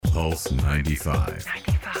Pulse 95.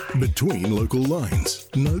 Between local lines,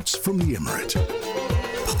 notes from the Emirate.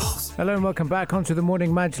 Hello and welcome back onto the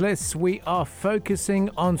Morning Majlis. We are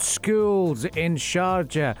focusing on schools in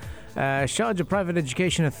Sharjah. Sharjah Private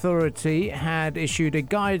Education Authority had issued a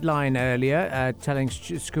guideline earlier telling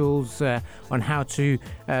schools on how to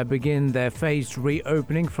begin their phased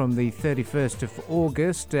reopening from the 31st of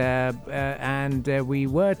August. And we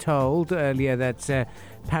were told earlier that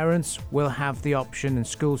parents will have the option and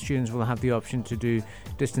school students will have the option to do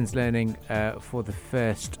distance learning for the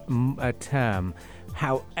first term.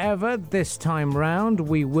 However, this time round,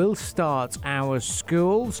 we will start our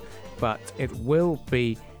schools, but it will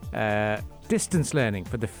be distance learning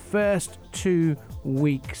for the first 2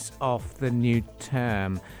 weeks of the new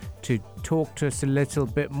term. To talk to us a little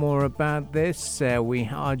bit more about this, we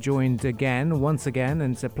are joined once again,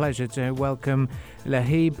 and it's a pleasure to welcome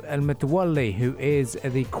Lahib Al-Mutawalli, who is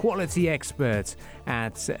the quality expert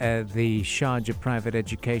at the Sharjah Private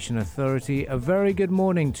Education Authority. A very good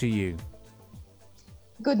morning to you.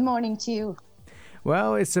 Good morning to you.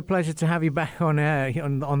 Well, it's a pleasure to have you back on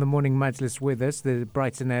the Morning Majlis with us, the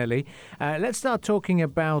bright and early. Let's start talking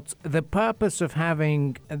about the purpose of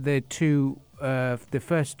having the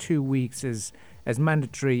first 2 weeks as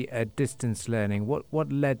mandatory distance learning.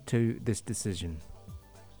 What led to this decision?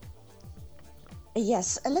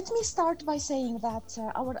 Yes, let me start by saying that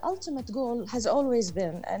our ultimate goal has always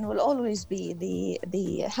been and will always be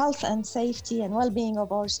the health and safety and well-being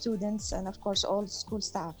of our students and, of course, all school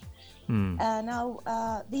staff. Now,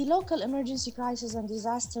 the local Emergency Crisis and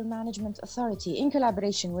Disaster Management Authority, in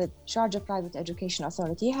collaboration with Sharjah Private Education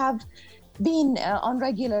Authority, have been on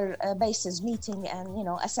regular basis meeting and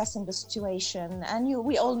assessing the situation. And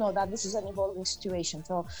we all know that this is an evolving situation,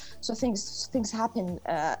 so things happen,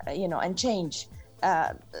 and change.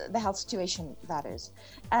 The health situation, that is.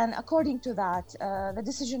 And according to that, the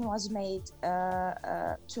decision was made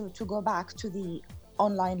to go back to the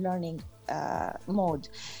online learning mode.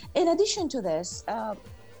 In addition to this,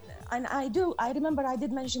 and I remember I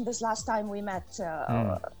did mention this last time we met,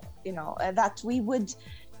 that we would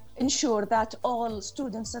ensure that all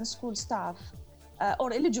students and school staff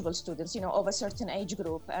or eligible students, of a certain age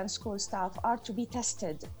group and school staff are to be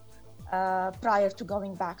tested prior to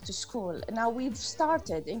going back to school. Now, we've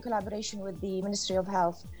started, in collaboration with the Ministry of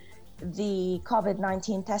Health, the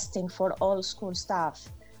COVID-19 testing for all school staff.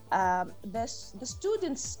 The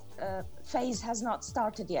students' phase has not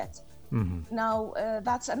started yet. Mm-hmm. Now,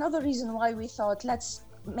 that's another reason why we thought, let's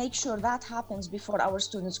make sure that happens before our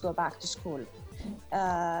students go back to school.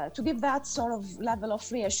 To give that sort of level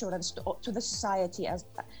of reassurance to the society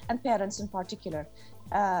and parents in particular,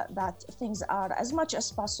 that things are as much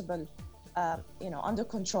as possible, under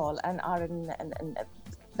control and are in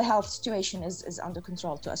the health situation is under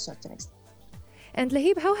control to a certain extent. And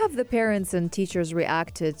Lahib, how have the parents and teachers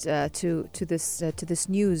reacted to this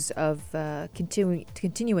news of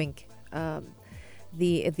continuing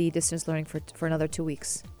the distance learning for another 2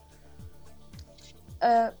 weeks?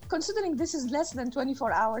 Considering this is less than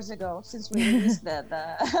 24 hours ago since we released the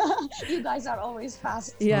you guys are always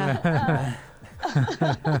fast. Yeah.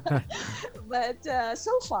 But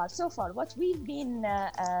so far, what we've been,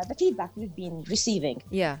 the feedback we've been receiving,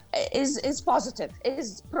 is positive,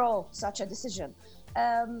 is pro such a decision.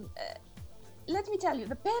 Let me tell you,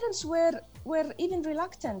 the parents were even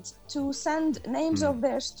reluctant to send names of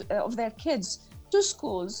their kids to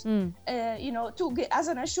schools, as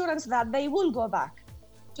an assurance that they will go back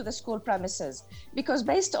to the school premises, because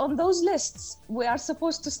based on those lists, we are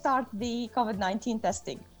supposed to start the COVID-19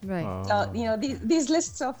 testing. Right. So, these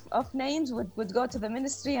lists of names would go to the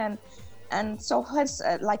ministry, and so hence,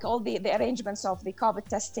 like all the arrangements of the COVID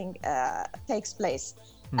testing takes place.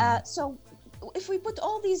 So if we put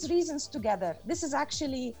all these reasons together, this is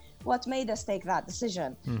actually what made us take that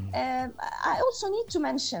decision. I also need to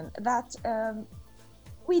mention that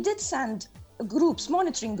we did send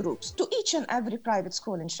monitoring groups to each and every private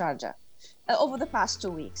school in Sharjah over the past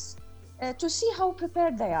 2 weeks to see how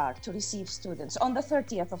prepared they are to receive students on the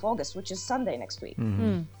 30th of August, which is Sunday next week.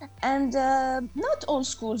 And not all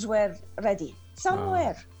schools were ready. Some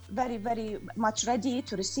were very, very much ready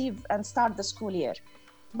to receive and start the school year,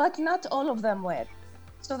 but not all of them were.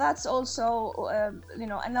 So that's also,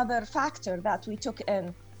 another factor that we took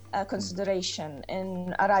in consideration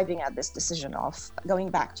in arriving at this decision of going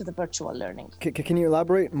back to the virtual learning. Can you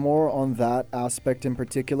elaborate more on that aspect in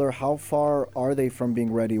particular? How far are they from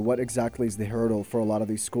being ready? What exactly is the hurdle for a lot of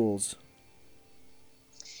these schools?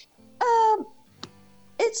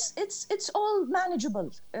 It's all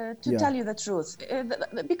manageable, to tell you the truth.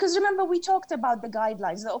 Because remember, we talked about the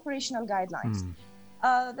guidelines, the operational guidelines.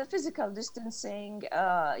 the physical distancing,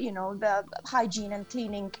 the hygiene and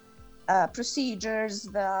cleaning procedures,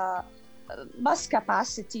 the bus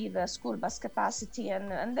capacity, the school bus capacity,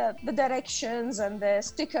 and the directions and the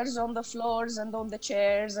stickers on the floors and on the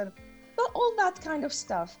chairs and all that kind of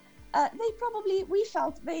stuff. We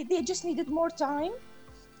felt they just needed more time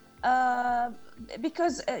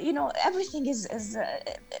because, everything is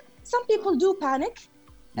some people do panic.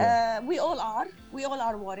 Yeah. We all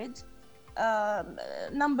are worried.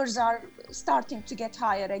 Numbers are starting to get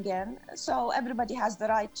higher again. So everybody has the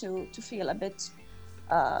right to feel a bit,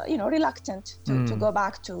 reluctant to go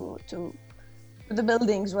back to the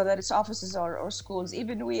buildings, whether it's offices or schools.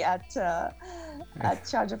 Even we at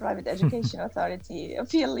Sharjah Private Education Authority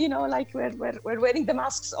feel, like we're wearing the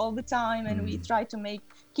masks all the time, and we try to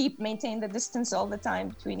maintain the distance all the time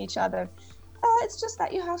between each other. It's just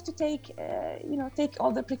that you have to take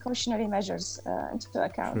all the precautionary measures into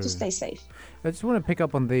account to stay safe. I just want to pick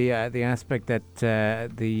up on the aspect that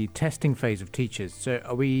the testing phase of teachers. So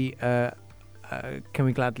are we? Can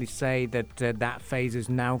we gladly say that that phase is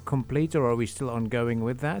now complete, or are we still ongoing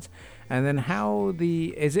with that? And then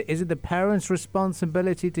is it the parents'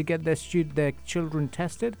 responsibility to get their children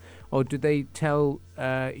tested, or do they tell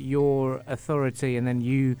your authority and then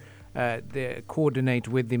you coordinate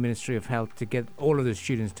with the Ministry of Health to get all of the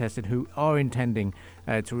students tested who are intending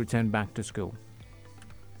to return back to school?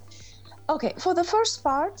 Okay, for the first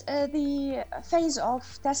part, the phase of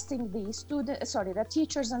testing the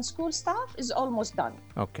teachers and school staff is almost done.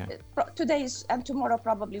 Okay. Today and tomorrow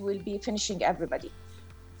probably we'll be finishing everybody.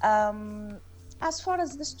 As far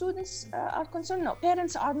as the students are concerned, no,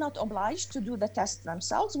 parents are not obliged to do the test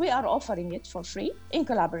themselves. We are offering it for free in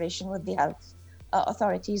collaboration with the health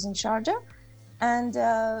authorities in Sharjah. And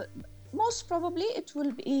most probably it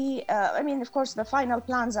will be, of course, the final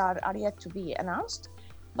plans are yet to be announced.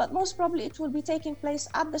 But most probably it will be taking place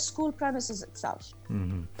at the school premises itself.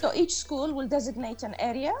 Mm-hmm. So each school will designate an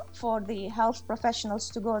area for the health professionals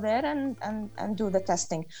to go there and do the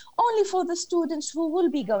testing. Only for the students who will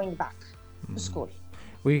be going back to school.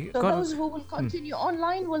 Those who will continue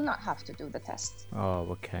online will not have to do the test. Oh,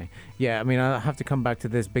 okay. Yeah, I have to come back to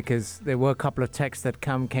this because there were a couple of texts that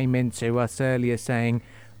came into us earlier saying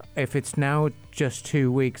if it's now just 2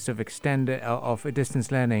 weeks of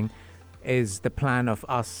distance learning, is the plan of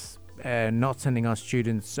us not sending our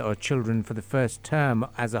students or children for the first term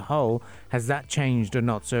as a whole, has that changed or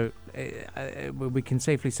not? So we can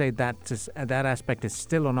safely say that that aspect is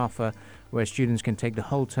still on offer, where students can take the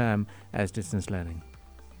whole term as distance learning.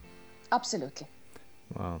 Absolutely.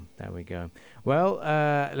 Well, there we go. Well,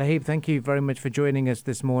 Lahib, thank you very much for joining us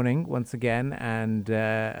this morning once again, and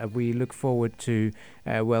we look forward to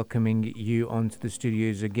welcoming you onto the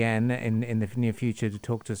studios again in the near future to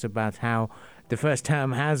talk to us about how the first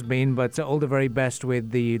term has been, but all the very best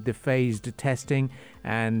with the phased testing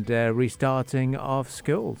and restarting of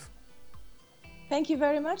schools. Thank you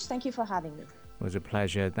very much. Thank you for having me. It was a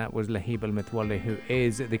pleasure. That was Lahib Al-Mithwali, who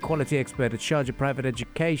is the quality expert at Sharjah Private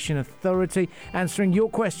Education Authority, answering your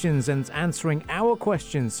questions and answering our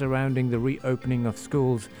questions surrounding the reopening of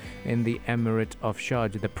schools in the Emirate of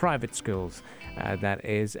Sharjah, the private schools, that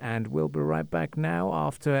is. And we'll be right back now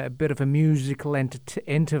after a bit of a musical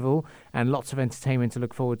interval and lots of entertainment to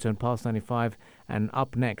look forward to on Pulse 95. And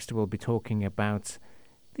up next, we'll be talking about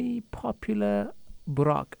the popular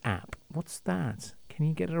Burak app. What's that? Can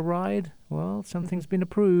you get a ride? Well, something's been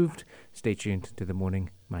approved. Stay tuned to the Morning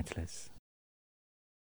Majlis.